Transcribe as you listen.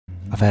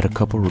I've had a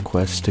couple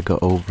requests to go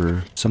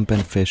over some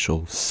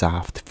beneficial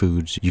soft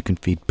foods you can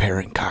feed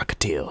parent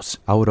cockatiels.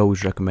 I would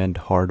always recommend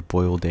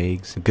hard-boiled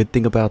eggs. The good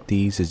thing about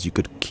these is you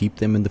could keep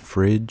them in the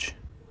fridge.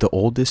 The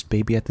oldest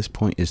baby at this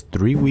point is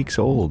 3 weeks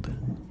old.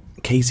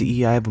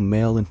 KZE, I have a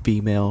male and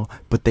female,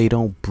 but they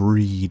don't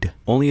breed.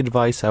 Only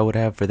advice I would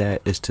have for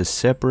that is to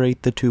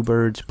separate the two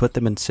birds, put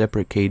them in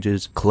separate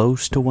cages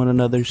close to one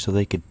another so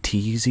they could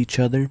tease each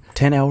other.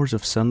 10 hours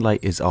of sunlight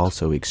is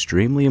also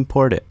extremely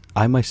important.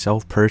 I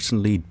myself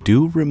personally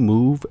do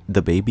remove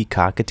the baby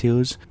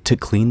cockatiels to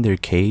clean their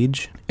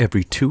cage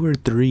every 2 or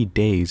 3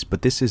 days,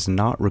 but this is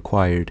not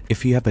required.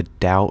 If you have a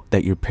doubt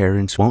that your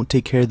parents won't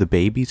take care of the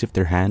babies if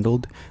they're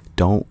handled,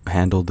 don't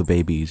handle the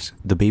babies.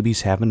 The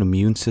babies have an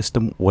immune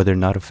system where they're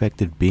not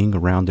affected being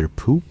around their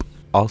poop.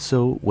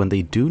 Also, when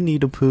they do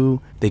need a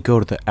poo, they go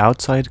to the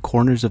outside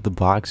corners of the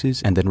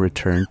boxes and then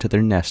return to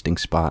their nesting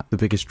spot. The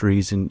biggest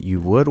reason you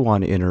would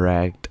want to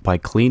interact by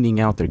cleaning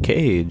out their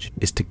cage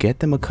is to get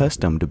them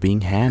accustomed to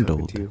being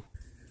handled. Cockatiel.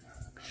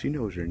 She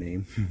knows her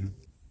name.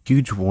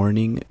 Huge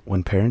warning,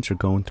 when parents are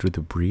going through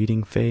the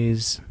breeding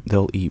phase,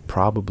 they'll eat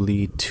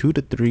probably 2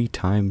 to 3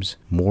 times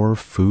more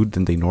food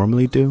than they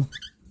normally do.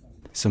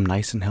 Some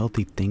nice and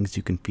healthy things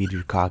you can feed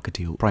your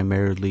cockatiel,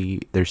 primarily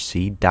their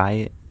seed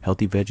diet,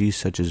 healthy veggies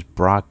such as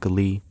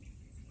broccoli.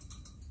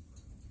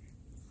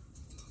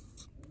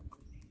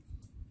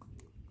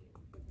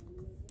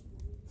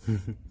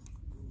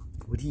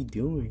 What are you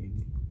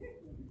doing?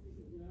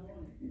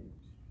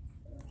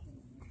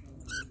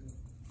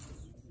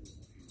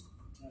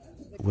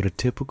 What a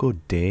typical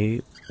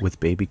day with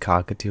baby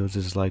cockatiels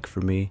is like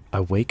for me, I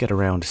wake at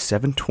around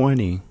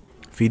 7:20.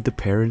 Feed the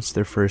parents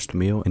their first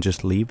meal and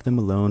just leave them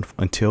alone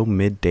until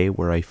midday,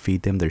 where I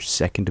feed them their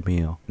second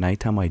meal.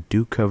 Nighttime I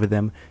do cover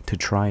them to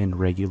try and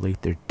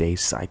regulate their day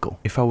cycle.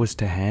 If I was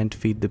to hand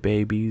feed the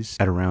babies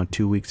at around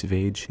 2 weeks of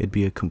age, it'd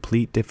be a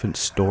complete different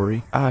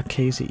story.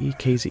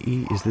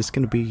 KZE, is this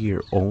going to be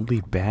your only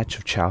batch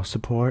of child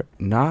support?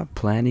 Not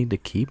planning to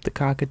keep the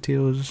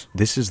cockatiels.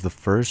 This is the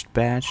first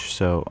batch,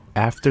 so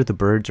after the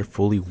birds are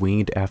fully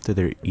weaned, after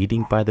they're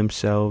eating by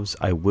themselves,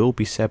 I will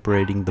be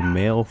separating the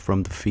male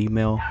from the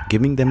female,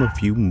 giving them a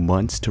few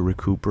months to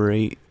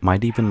recuperate.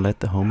 Might even let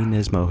the homie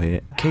Nismo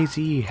hit.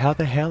 KZ, how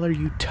the hell are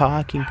you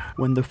talking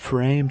when the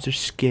frames are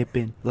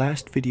skipping?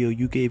 Last video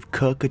you gave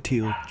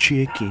Cockatiel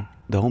chicken.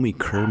 The homie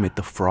Kermit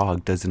the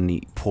Frog doesn't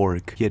eat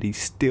pork, yet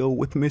he's still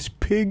with Miss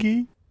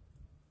Piggy.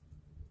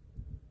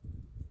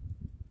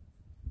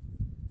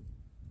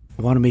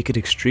 I want to make it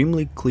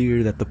extremely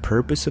clear that the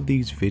purpose of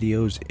these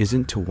videos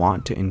isn't to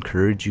want to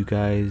encourage you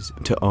guys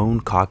to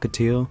own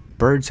cockatiel.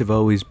 Birds have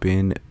always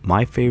been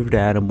my favorite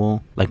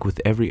animal. Like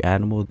with every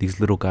animal, these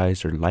little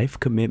guys are life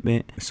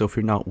commitment. So if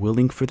you're not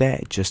willing for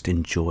that, just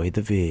enjoy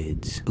the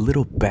vids. A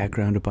little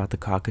background about the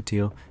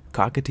cockatiel.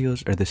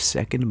 Cockatiels are the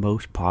second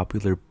most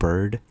popular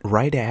bird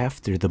right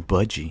after the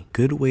budgie.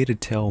 Good way to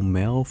tell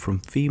male from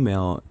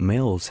female.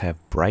 Males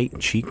have bright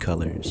cheek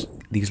colors.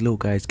 These little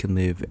guys can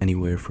live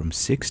anywhere from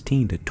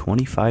 16 to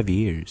 25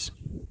 years.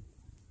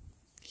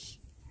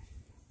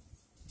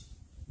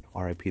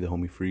 R.I.P. the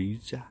homie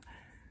Freeze.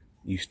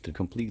 Used to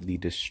completely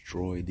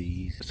destroy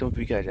these. Some of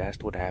you guys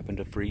asked what happened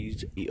to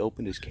Freeze. He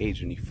opened his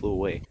cage and he flew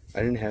away.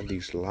 I didn't have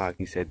these locked.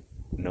 He said,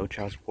 "No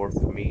child support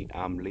for me,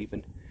 I'm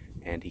leaving."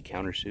 And he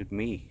countersued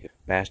me,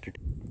 bastard.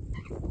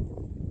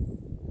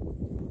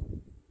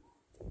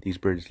 These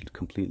birds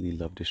completely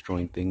love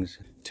destroying things.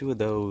 2 of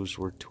those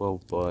were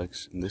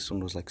 $12, and this one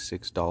was like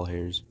 $6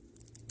 hairs.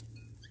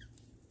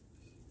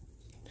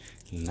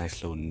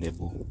 Nice little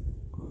nibble.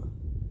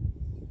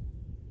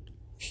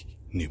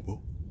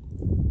 Nibble?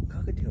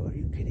 Cockatiel, are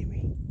you kidding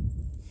me?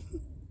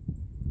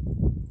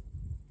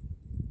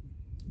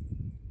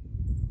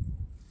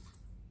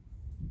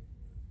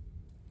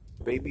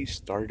 Babies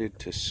started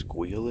to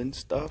squeal and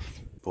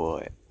stuff,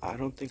 but I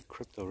don't think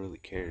Crypto really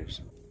cares.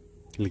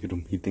 Look at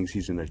him, he thinks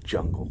he's in a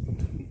jungle.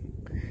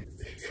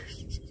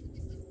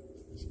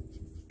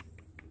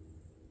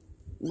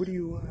 What do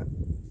you want?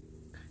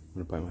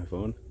 Wanna buy my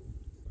phone?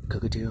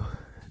 Cockatiel,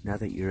 now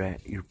that you're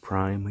at your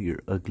prime, your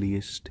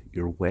ugliest,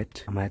 you're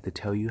wet, I'm gonna have to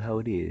tell you how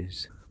it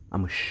is.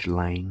 I'm gonna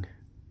schlang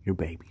your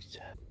babies.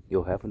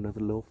 You'll have another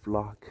little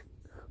flock.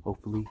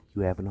 Hopefully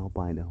you have an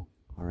albino,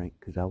 alright?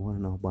 Cause I want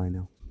an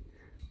albino.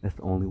 That's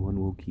the only one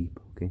we'll keep,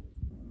 okay?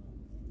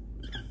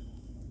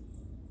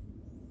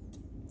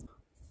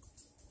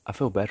 I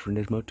feel bad for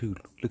Nismo too.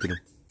 Look at him.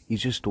 He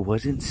just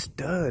wasn't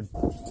stud.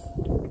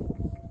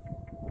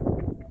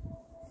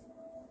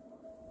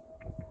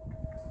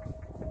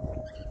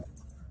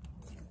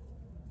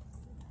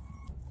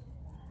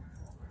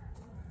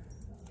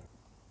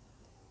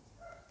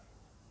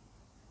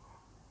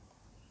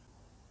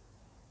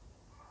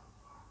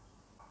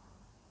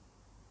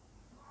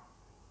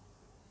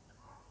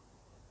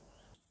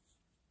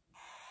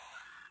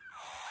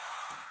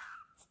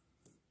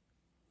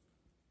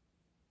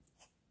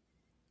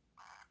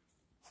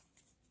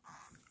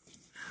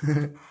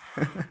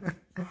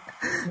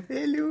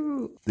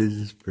 Hello. This is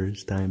his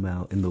first time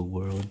out in the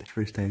world.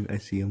 First time I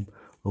see him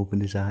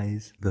Open his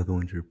eyes. The other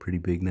ones are pretty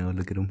big now.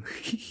 Look at them.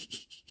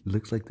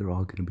 Looks like they're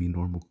all gonna be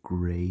normal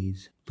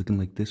grays. Looking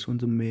like this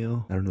one's a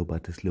male. I don't know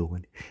about this little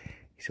one.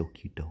 He's so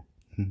cute though.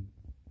 Hello,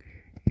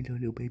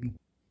 little baby.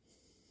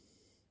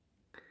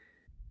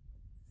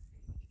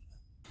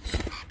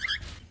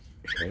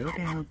 Settle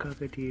down,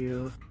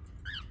 Cockatiel.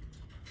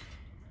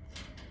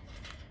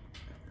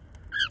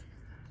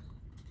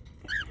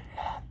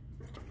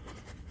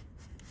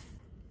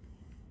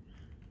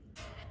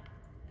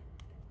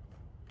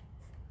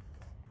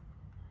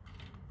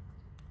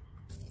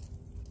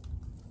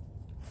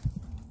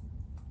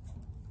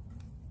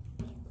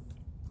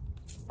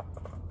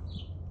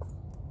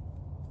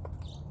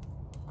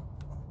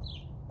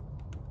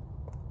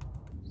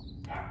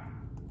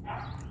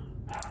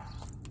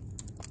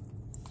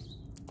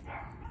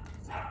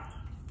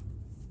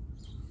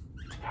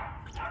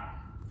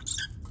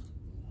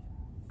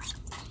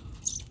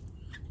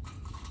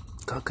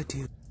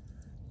 Cockatiel.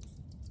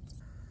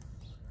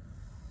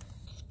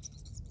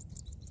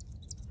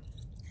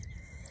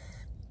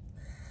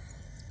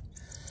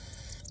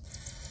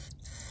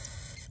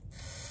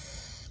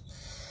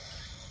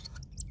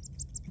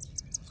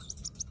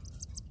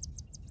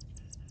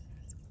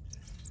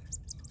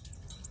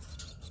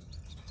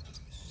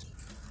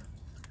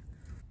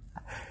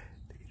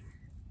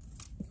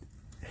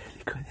 There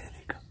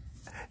they go.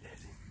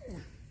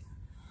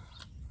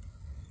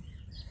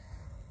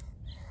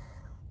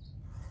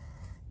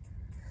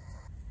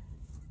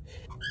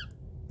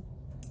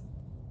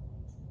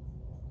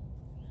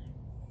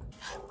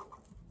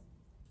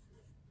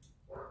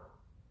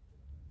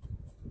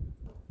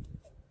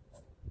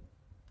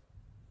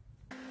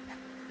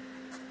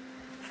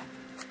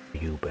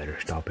 You better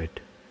stop it.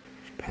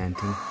 It's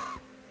panting.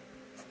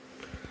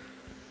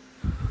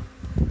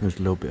 It's a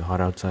little bit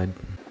hot outside.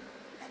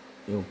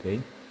 You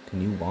okay?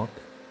 Can you walk?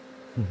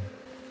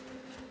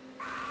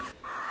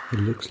 It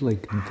looks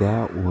like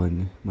that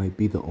one might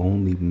be the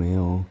only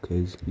male,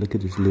 because look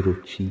at his little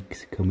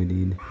cheeks coming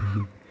in.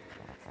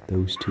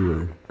 Those two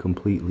are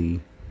completely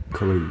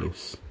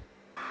colorless.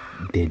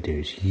 Then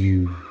there's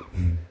you.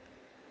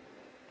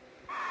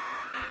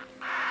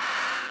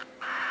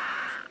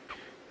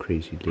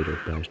 Crazy little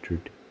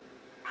bastard.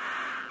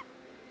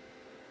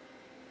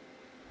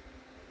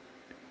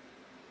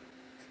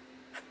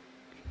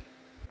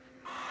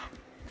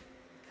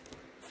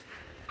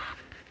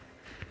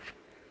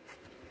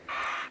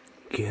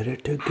 Get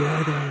it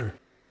together.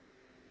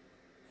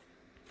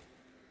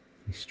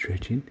 He's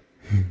stretching.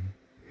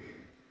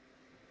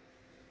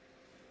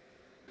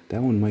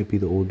 That one might be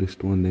the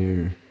oldest one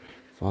there,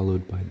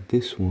 followed by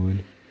this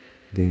one,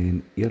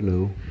 then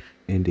yellow,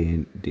 and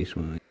then this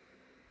one.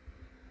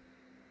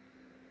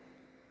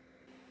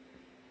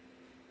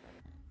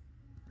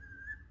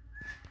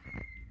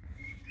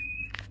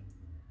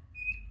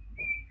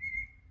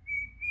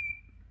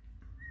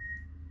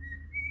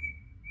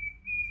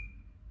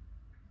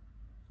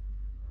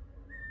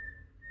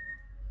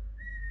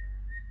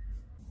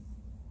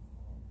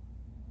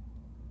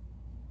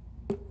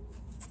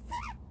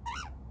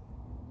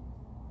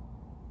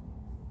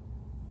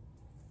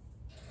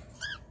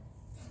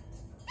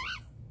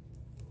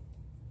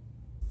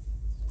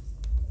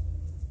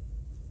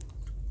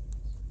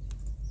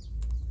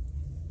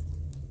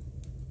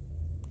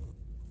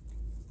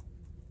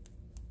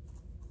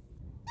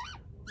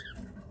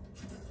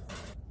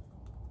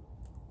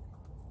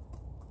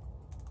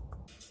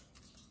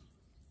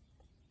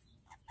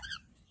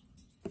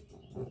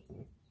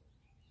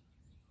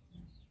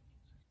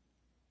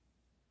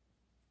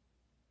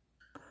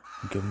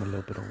 Give him a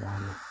little bit of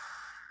water.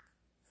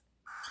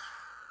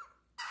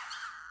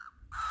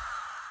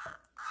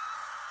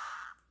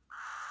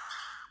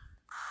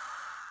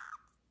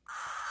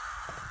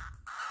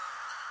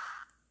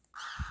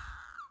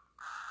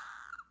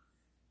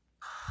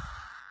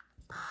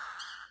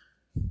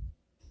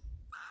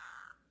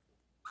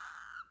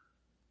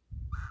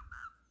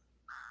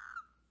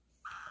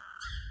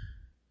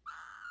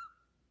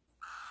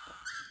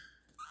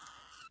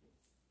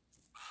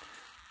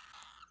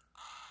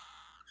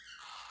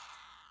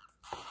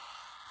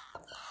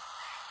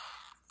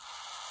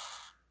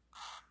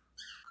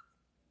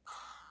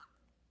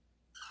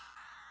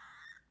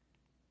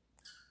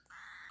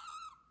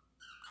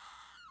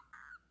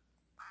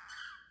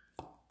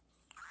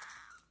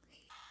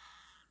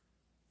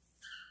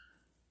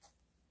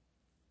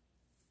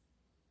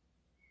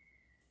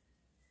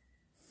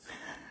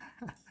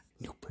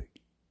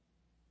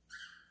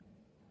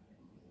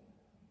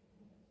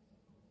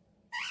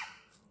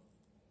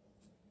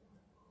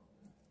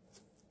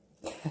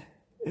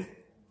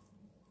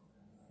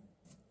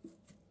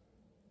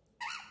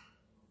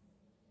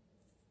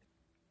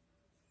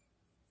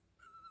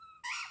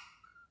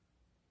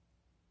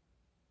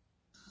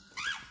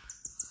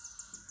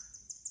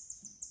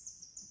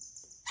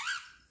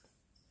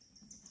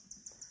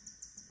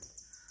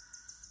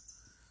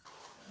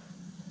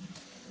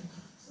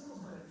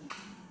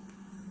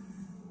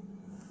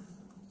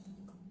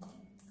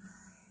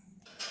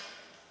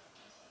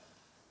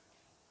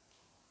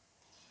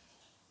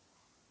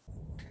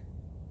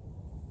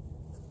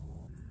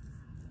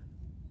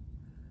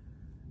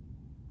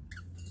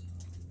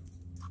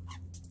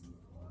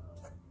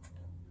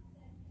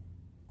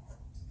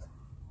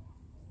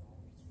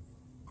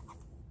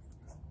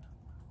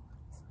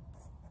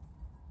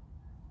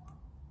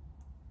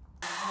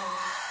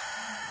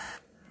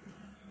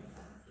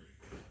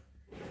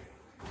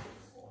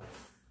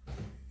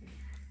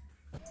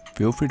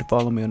 Feel free to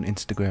follow me on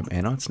Instagram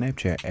and on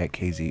Snapchat at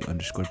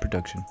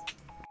KZ_production.